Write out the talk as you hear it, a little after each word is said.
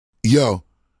Yo,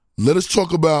 let us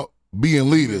talk about being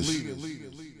leaders.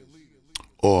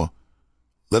 Or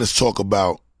let us talk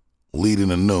about leading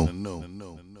the new.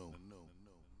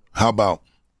 How about,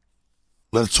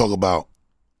 let's talk about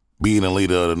being a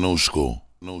leader of the new school.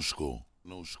 New school.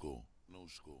 New school. New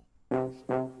school.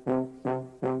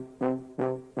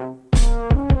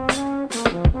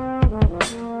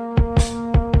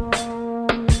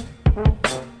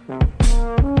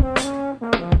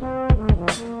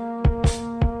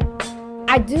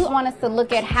 I do want us to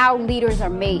look at how leaders are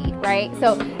made, right?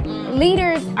 So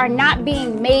leaders are not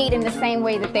being made in the same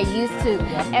way that they used to.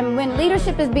 And when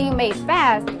leadership is being made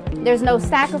fast, there's no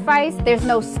sacrifice, there's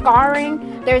no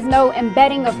scarring, there's no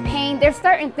embedding of pain. There's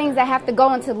certain things that have to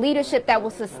go into leadership that will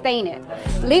sustain it.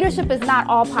 Leadership is not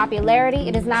all popularity,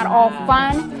 it is not all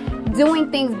fun, doing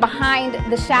things behind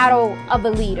the shadow of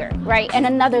a leader, right? And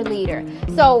another leader.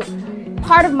 So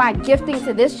part of my gifting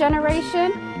to this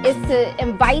generation is to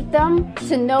invite them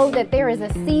to know that there is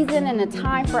a season and a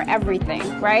time for everything,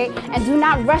 right? And do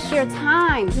not rush your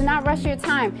time. Do not rush your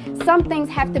time. Some things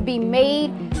have to be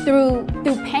made through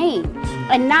pain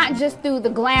and not just through the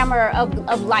glamour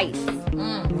of life,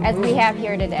 as we have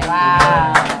here today.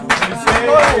 Wow.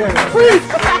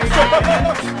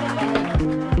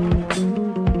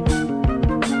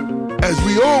 As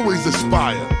we always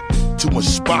aspire to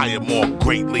inspire more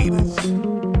great leaders,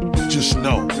 just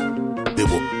know there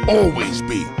will always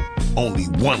be only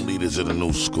one leaders in the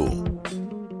new school.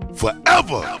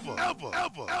 Forever.